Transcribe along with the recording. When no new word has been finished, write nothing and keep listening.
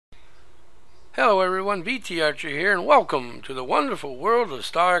Hello everyone, VT Archer here, and welcome to the wonderful world of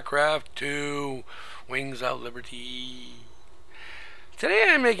Starcraft 2 Wings Out Liberty. Today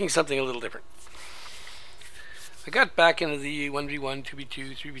I'm making something a little different. I got back into the 1v1,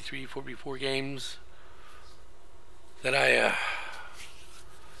 2v2, 3v3, 4v4 games that I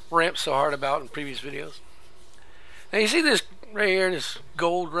ramped so hard about in previous videos. Now you see this right here, this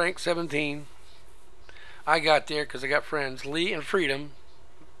gold rank 17. I got there because I got friends, Lee and Freedom,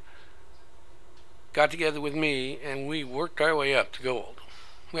 got together with me and we worked our way up to gold.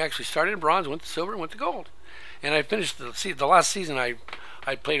 We actually started in bronze, went to silver, and went to gold. And I finished the last season I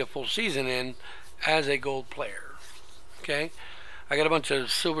played a full season in as a gold player. Okay? I got a bunch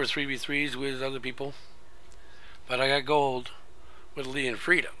of silver 3v3s with other people, but I got gold with Lee and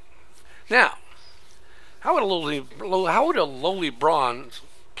Freedom. Now, how would a lowly bronze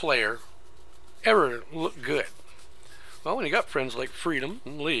player ever look good? Well, when you got friends like Freedom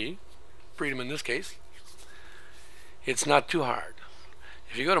and Lee, Freedom in this case, it's not too hard.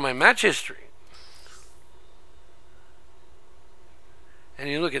 If you go to my match history and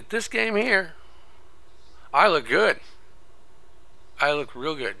you look at this game here, I look good. I look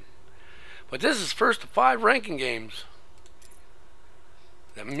real good. But this is first of 5 ranking games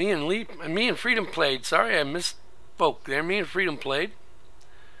that me and Freedom played. Sorry, I misspoke there. Me and Freedom played,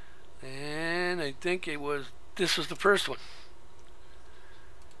 and I think this was the first one.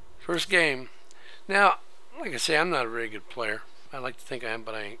 First game. Now, like I say, I'm not a very good player. I like to think I am,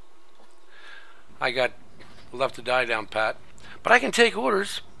 but I ain't. I got left to die down pat. But I can take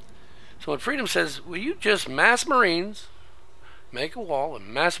orders. So when Freedom says, will you just mass Marines, make a wall and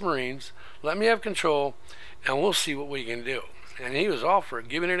mass Marines, let me have control, and we'll see what we can do. And he was all for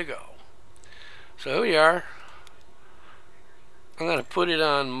giving it a go. So here we are. I'm going to put it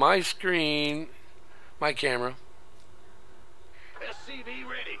on my screen, my camera. SCV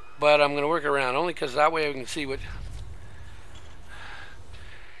ready. But I'm going to work around only because that way I can see what.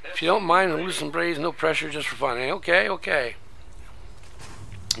 If you don't mind, loosen braids, no pressure, just for fun. Okay, okay.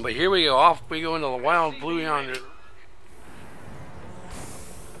 But here we go. Off we go into the wild blue yonder.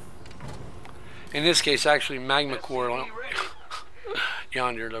 In this case, actually, magma core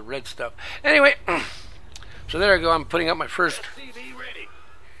yonder, the red stuff. Anyway, so there I go. I'm putting up my first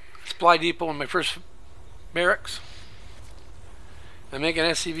supply depot and my first barracks. I'm making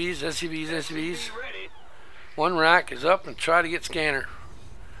SCVs. One rack is up and try to get scanner.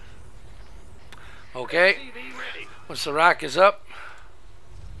 Okay. Once the rack is up,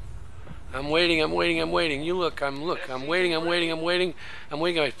 I'm waiting. You look, I'm waiting.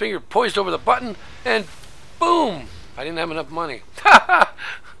 My finger poised over the button, and boom! I didn't have enough money. I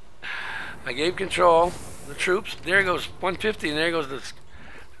gave control the troops. There goes 150, and there goes the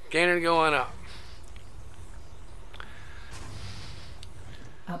scanner going up.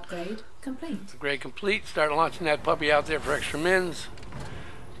 Upgrade complete. Upgrade complete. Start launching that puppy out there for extra mins.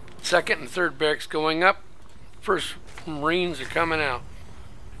 Second and third barracks going up. First Marines are coming out.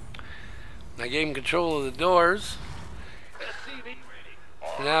 I gave him control of the doors.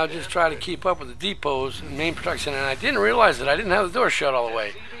 Now just try to keep up with the depots and main production. And I didn't realize that I didn't have the door shut all the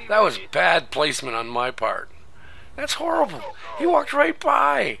way. That was bad placement on my part. That's horrible. He walked right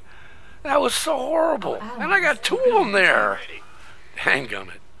by. That was so horrible. And I got 2 of them there.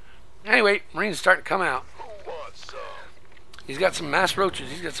 Handgummit. Anyway, Marines starting to come out. He's got some mass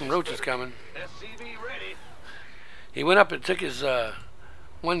roaches. He's got some roaches coming. He went up and took his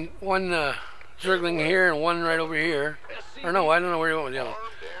one Zergling here and one right over here. Or no, I don't know where he went with the other one.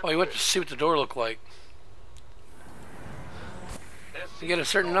 Oh, he went to see what the door looked like. You get a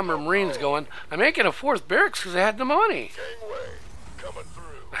certain number of Marines going. I'm making a 4th barracks because I had the money.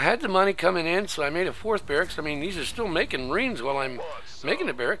 I had the money coming in, so I made a 4th barracks. I mean, these are still making Marines while I'm making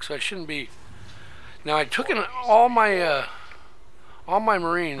the barracks, so I shouldn't be. Now I took in all my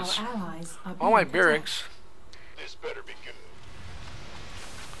Marines, all my barracks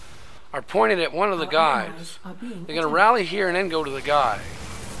are pointed at one of the guys. They're going to rally here and then go to the guy.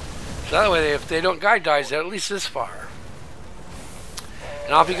 So that way, if the guy dies, they're at least this far.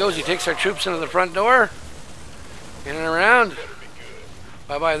 And off he goes. He takes our troops into the front door, in and around.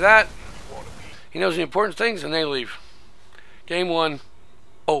 Bye-bye that. He knows the important things, and they leave. Game 1,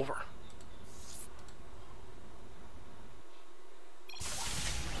 over.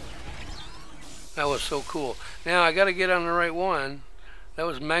 That was so cool. Now, I got to get on the right one. That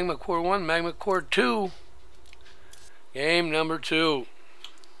was Magma Core 1, Magma Core 2. Game number 2.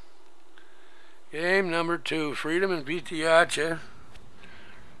 Game number 2. Freedom and VT Archer.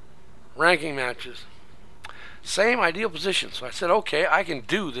 Ranking matches. Same ideal position. So I said, okay, I can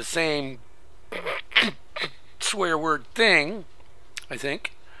do the same swear word thing, I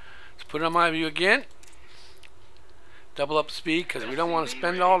think. Let's put it on my view again. Double up speed because we don't want to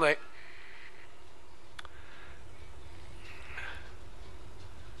spend all day.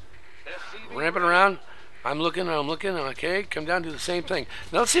 Ramp it around. I'm looking. Okay, come down, do the same thing.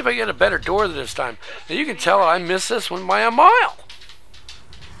 Now let's see if I get a better door this time. Now you can tell I missed this one by a mile.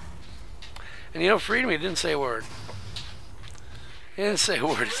 And you know, Freedom, he didn't say a word. He didn't say a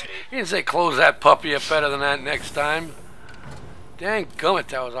word. He didn't say close that puppy up better than that next time. Dang gummit,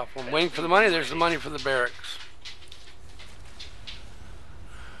 that was awful. I'm waiting for the money. There's the money for the barracks.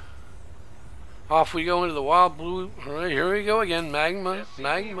 Off we go into the wild blue. All right, here we go again. Magma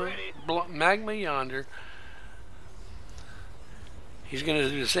yonder. He's going to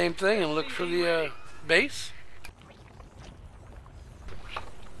do the same thing and look for the base.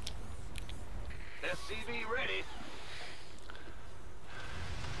 SCV ready.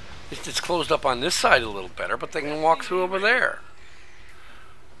 It's closed up on this side a little better, but they can walk through over there.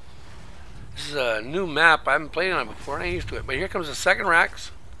 This is a new map. I haven't played on it before, and I'm used to it. But here comes the second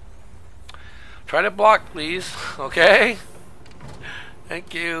racks. Try to block, please. Okay?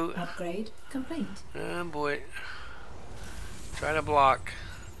 Thank you. Upgrade complete. Oh, boy. Try to block.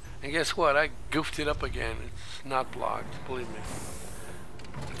 And guess what? I goofed it up again. It's not blocked, believe me.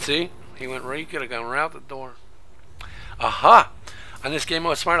 See? He went right. He could have gone right out the door. Aha! On this game I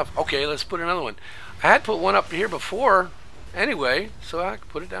was smart enough. Okay, let's put another one. I had put one up here before anyway, so I could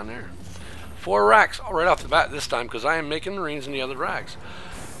put it down there. 4 racks right off the bat this time because I am making Marines in the other racks.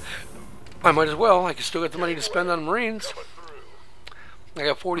 I might as well. I can still get the money to spend on Marines. I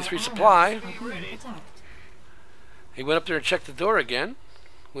got 43 supply. He went up there and checked the door again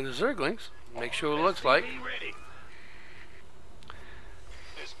with his Zerglings. Make sure it looks like.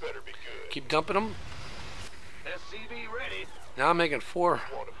 Keep dumping them. Now I'm making four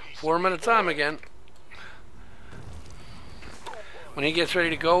of them at a time again. When he gets ready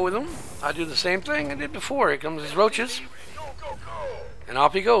to go with them, I do the same thing I did before. Here comes his roaches. And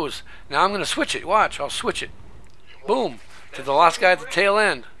off he goes. Now I'm going to switch it. Watch, I'll switch it. Boom. To the last guy at the tail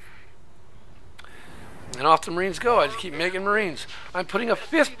end. And off the Marines go. I just keep making Marines. I'm putting a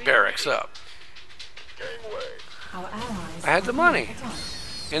 5th barracks up. I had the money.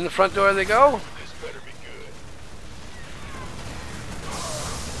 In the front door they go.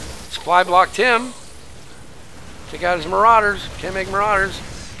 Supply blocked him. Take out his Marauders. Can't make Marauders.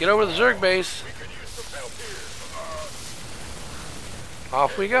 Get over to the Zerg base.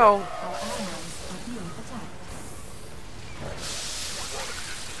 Off we go.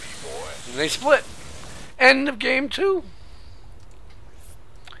 And they split. End of game 2.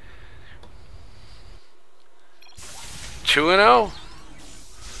 2-0.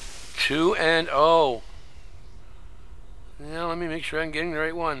 2-0. Now let me make sure I'm getting the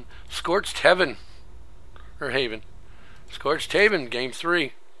right one. Scorched Heaven. Or Haven. Scorched Haven, game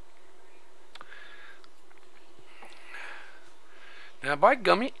 3. Now, by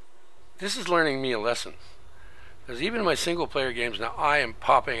gummy, this is learning me a lesson. Because even in my single-player games now, I am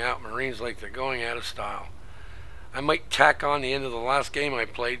popping out Marines like they're going out of style. I might tack on the end of the last game I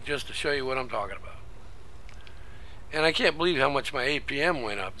played just to show you what I'm talking about. And I can't believe how much my APM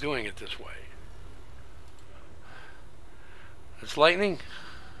went up doing it this way. It's lightning.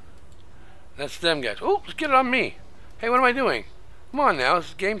 That's them guys. Oh, let's get it on me. Hey, what am I doing? Come on now, this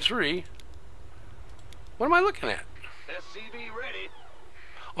is game 3. What am I looking at? SCV ready.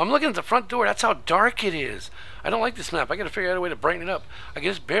 Oh, I'm looking at the front door. That's how dark it is. I don't like this map. I got to figure out a way to brighten it up. I can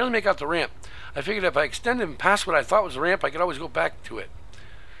just barely make out the ramp. I figured if I extended and past what I thought was the ramp, I could always go back to it.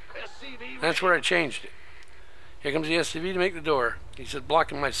 That's where I changed it. Here comes the SCV to make the door. He said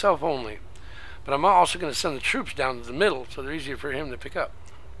blocking myself only. But I'm also going to send the troops down to the middle so they're easier for him to pick up.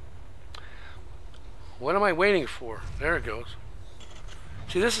 What am I waiting for? There it goes.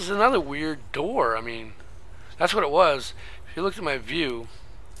 See, this is another weird door. I mean, that's what it was. If you looked at my view,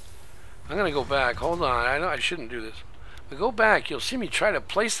 I'm going to go back. Hold on. I know I shouldn't do this. But go back. You'll see me try to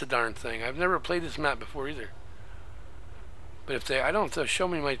place the darn thing. I've never played this map before either. But if they, I don't know if they'll show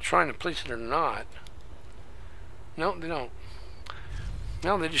me my trying to place it or not. No, they don't.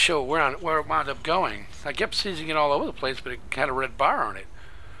 No, they just show where it wound up going. I kept seeing it all over the place, but it had a red bar on it.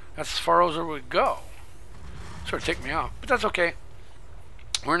 That's as far as it would go. Sort of ticked me off, but that's okay.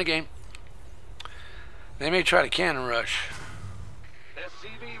 We're in a game. They may try to cannon rush.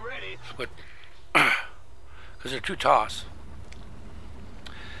 SCV ready. But because they're too toss.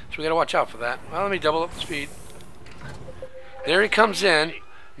 So we got to watch out for that. Well, let me double up the speed. There he comes in.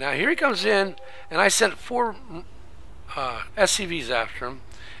 Now here he comes in, and I sent 4 SCVs after him,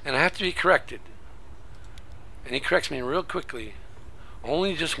 and I have to be corrected. And he corrects me real quickly.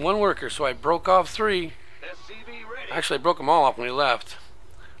 Only just 1 worker, so I broke off 3. SCV ready. Actually, I broke them all off when he left.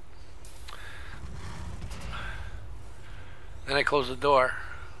 Then I close the door.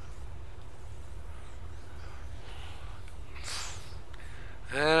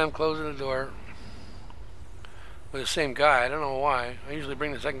 And I'm closing the door with the same guy. I don't know why. I usually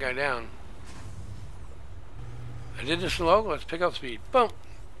bring the second guy down. I did this low. Let's pick up speed. Boom.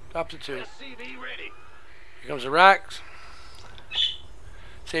 Up to 2. SCV ready. Here comes the racks.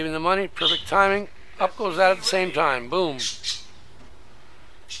 Saving the money. Perfect timing. Up goes that at the same time. Boom.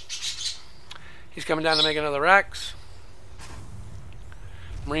 He's coming down to make another racks.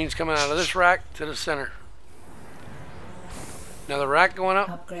 Marine's coming out of this rack to the center. Another rack going up.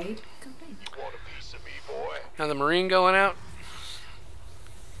 Upgrade complete. Want a piece of me, boy? Another Marine going out.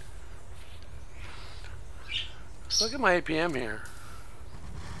 Look at my APM here.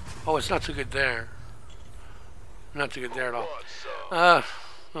 Oh, it's not too good there. Not too good there at all. Want some? Oh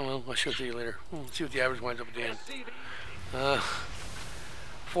well, I'll show it to you later. We'll see what the average winds up at the end. SCV.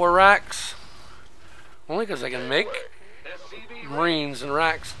 4 racks. Only because I can make SCV ready. Marines and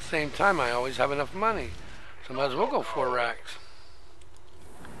racks at the same time. I always have enough money. So might as well go 4 racks.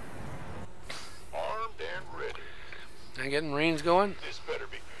 Armed and ready. I'm getting Marines going. This better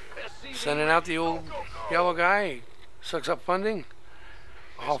be good. SCV Sending out the old yellow guy. He sucks up funding.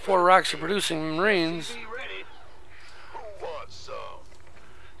 All 4 racks are producing Marines. SCV ready. Who wants some?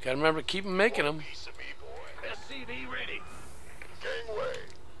 Gotta remember to keep making them. Piece of me, boy. SCV ready. Gangway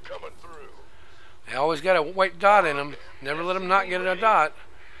coming through. I always got a white dot in them. Never let them not get a dot.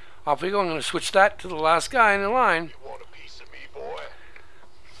 Off we go. I'm going to switch that to the last guy in the line. You want a piece of me, boy?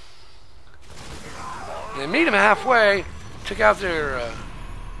 They meet him halfway. Took out their...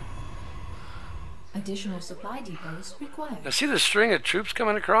 Additional supply depots required. Now see the string of troops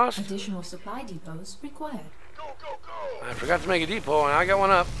coming across? Additional supply depots required. Go, go, go. I forgot to make a depot and I got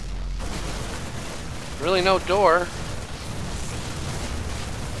one up. Really no door.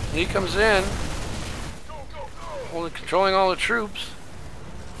 Lee comes in, Go, go, go. only controlling all the troops.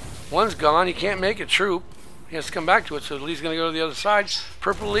 One's gone, he can't make a troop. He has to come back to it, so Lee's going to go to the other side.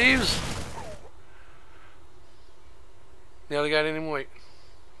 Purple leaves. The other guy didn't even wait.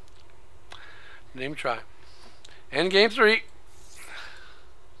 Didn't even try. End game 3.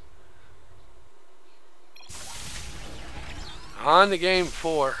 On to game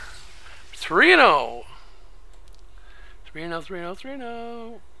 4. 3-0. 3-0, 3-0,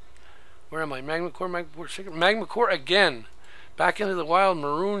 3-0. Where am I? Magma Core, Magma Core again. Back into the wild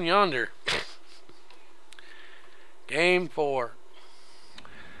maroon yonder. Game 4.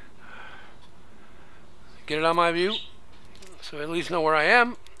 Get it on my view, so I at least know where I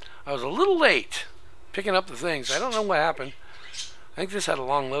am. I was a little late picking up the things. I don't know what happened. I think this had a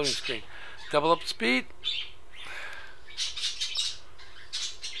long loading screen. Double up the speed.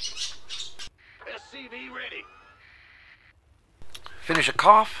 SCV ready. Finish a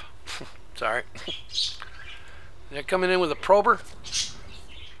cough. Sorry. They're coming in with a prober.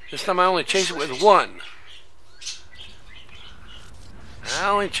 This time I only chase it with 1. I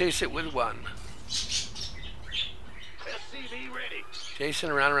only chase it with 1. SCV ready.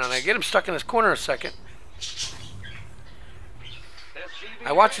 Chasing around. I get him stuck in this corner a second. SCV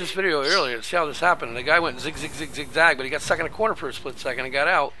I watched this video earlier to see how this happened. The guy went zig, zig, zig, zig, zag, but he got stuck in a corner for a split second and got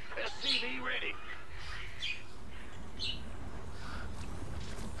out. SCV ready.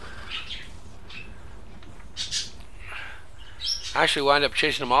 I actually wound up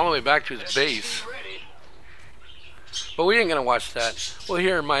chasing him all the way back to his base. SCV ready. But we ain't going to watch that. Well,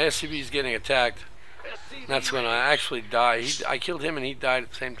 here my SCV is getting attacked. SCV That's when I actually die. I killed him and he died at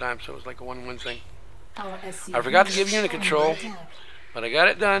the same time, so it was like a one-win thing. Our SCV I forgot to give unit is under control, attack. but I got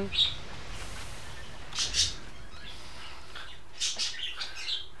it done.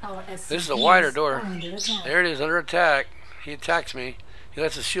 Our SCV This is a wider door. are under attack. There it is, under attack. He attacks me. He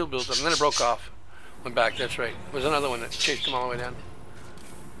lets his shield build up, and then it broke off. Went back, that's right. There was another one that chased him all the way down.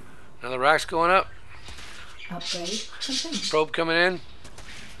 Another rack's going up. Upgrade complete. Probe coming in.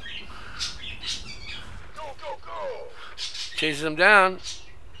 Go, go, go. Chases him down.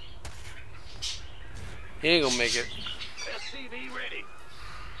 He ain't gonna make it. SCV ready.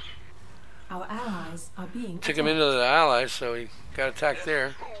 Our allies are being Took him attacked. into the allies, so he got attacked there.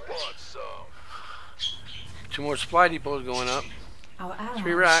 Who wants some? 2 more supply depots going up. Our allies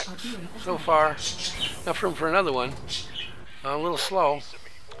 3 are racks being so attacked. far. Enough room for another one. A little slow. Piece of me,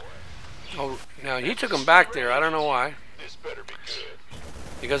 boy. Oh, now he took him back there. I don't know why. This better be good.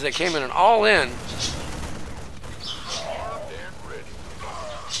 Because they came in an all-in. Armed and ready.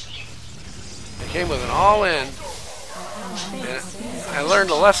 They came with an all-in. And I learned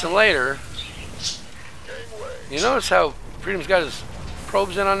a lesson later. Gangway. You notice how Freedom's got his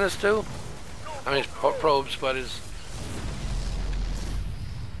probes in on this too? I mean, his probes, but his...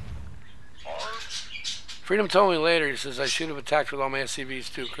 Armed Freedom told me later, he says I should have attacked with all my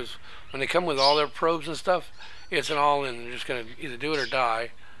SCVs too, because when they come with all their probes and stuff, it's an all-in. They're just going to either do it or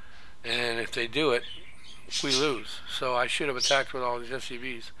die. And if they do it, we lose. So I should have attacked with all these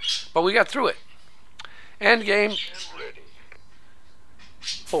SCVs. But we got through it. End game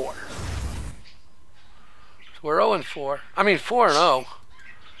 4. So we're 0-4. I mean 4-0.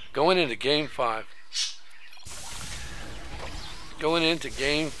 Going into game 5. Going into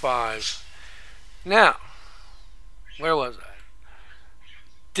game 5. Now, where was I?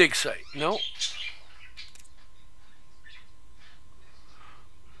 Dig site. No.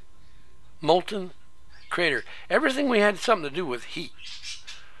 Molten crater. Everything we had something to do with heat.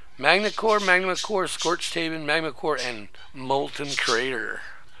 Magma core, scorched haven, magma core, and molten crater.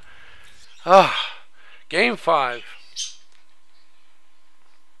 Game 5.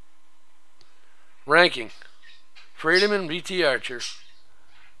 Ranking. Freedom and BT Archer.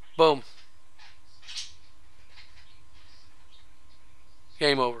 Boom.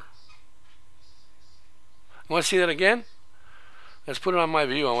 Game over. You want to see that again? Let's put it on my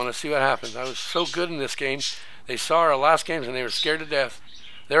view. I want to see what happens. I was so good in this game. They saw our last games and they were scared to death.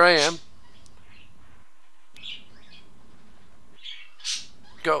 There I am.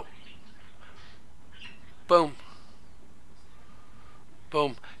 Go. Boom.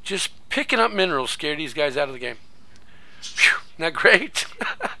 Boom. Just picking up minerals scared these guys out of the game. Whew, isn't that great?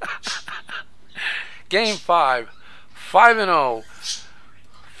 Game 5. 5-0.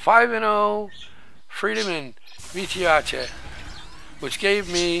 5-0. Freedom and VTH, which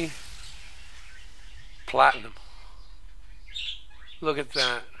gave me platinum. Look at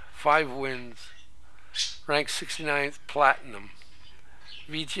that. 5 wins. Rank 69th, platinum.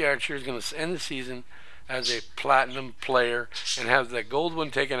 VT Archer is going to end the season as a platinum player and have the gold one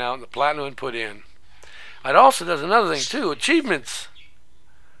taken out and the platinum one put in. It also does another thing too. Achievements.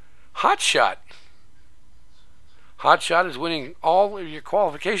 Hotshot. Hotshot is winning all of your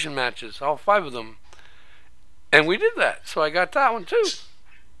qualification matches, all 5 of them. And we did that, so I got that one too.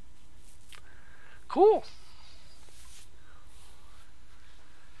 Cool.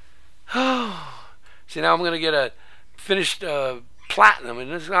 See, now I'm going to get a finished platinum, and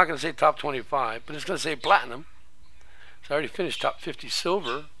it's not going to say top 25, but it's going to say platinum. So I already finished top 50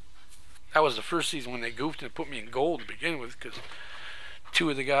 silver. That was the first season when they goofed and put me in gold to begin with, because 2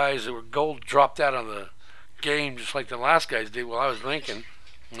 of the guys that were gold dropped out on the game just like the last guys did while I was ranking,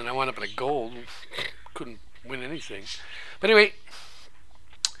 and I wound up in a gold. Couldn't win anything. But anyway,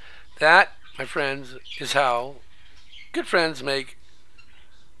 that, my friends, is how good friends make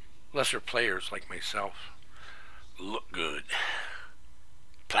lesser players like myself look good.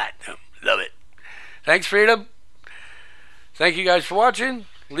 Platinum. Love it. Thanks, Freedom. Thank you guys for watching.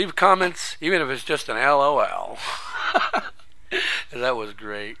 Leave comments, even if it's just an LOL. That was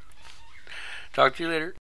great. Talk to you later.